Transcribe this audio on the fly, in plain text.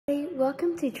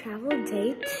welcome to travel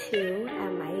day 2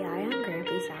 at my Yaya and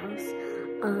Grampy's house.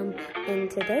 In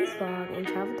today's vlog, in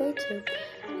travel day 2,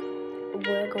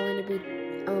 we're going to be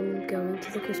going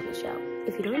to the Christmas show.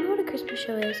 If you don't know what a Christmas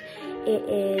show is, it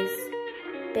is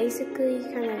basically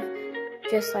kind of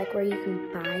just like where you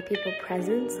can buy people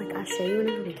presents. Like I'll show you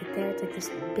whenever we get there. It's like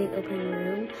this big open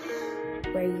room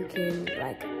where you can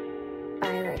like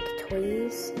buy like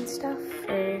toys and stuff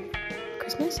for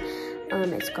Christmas.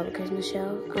 It's called a Christmas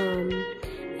show.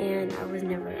 And I was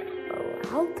never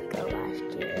allowed to go last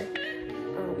year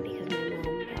because my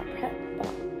mom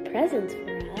bought presents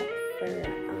for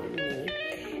me.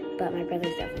 But my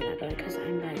brother's definitely not going because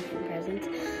I'm buying him presents.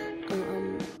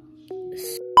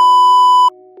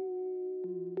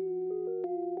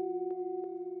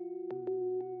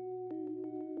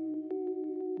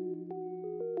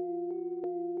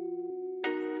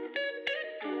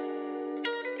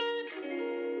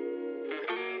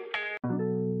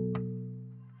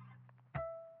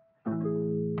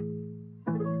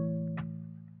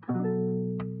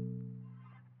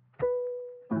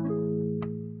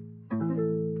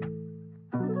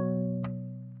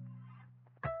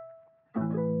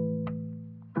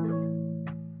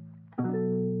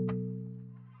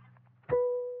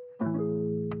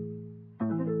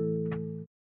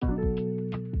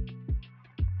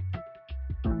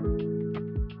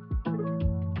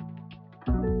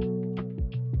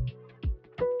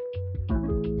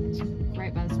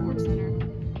 Right by the sports center,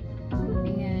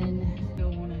 and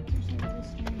Bill wanted to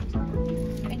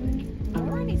and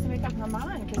Laura needs to make up her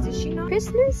mind because is she not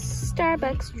Christmas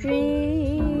Starbucks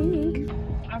drink.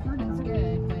 I've heard it's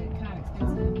good, but kind of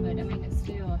expensive. But I mean, it's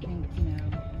still, I think, you know,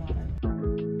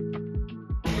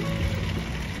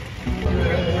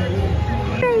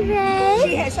 Ray Ray.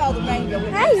 She has all the rainbow.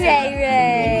 Hi Ray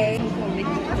Ray.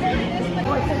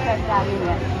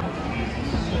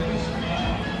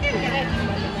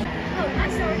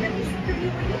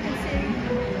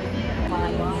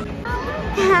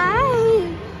 Hi.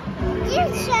 You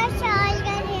Cha-Cha.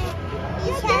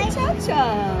 You Cha-Cha.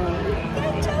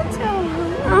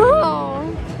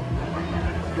 Oh.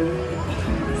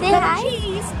 Say hi.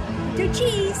 Cheese. Do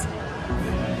cheese.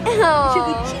 Oh.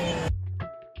 Sugar cheese.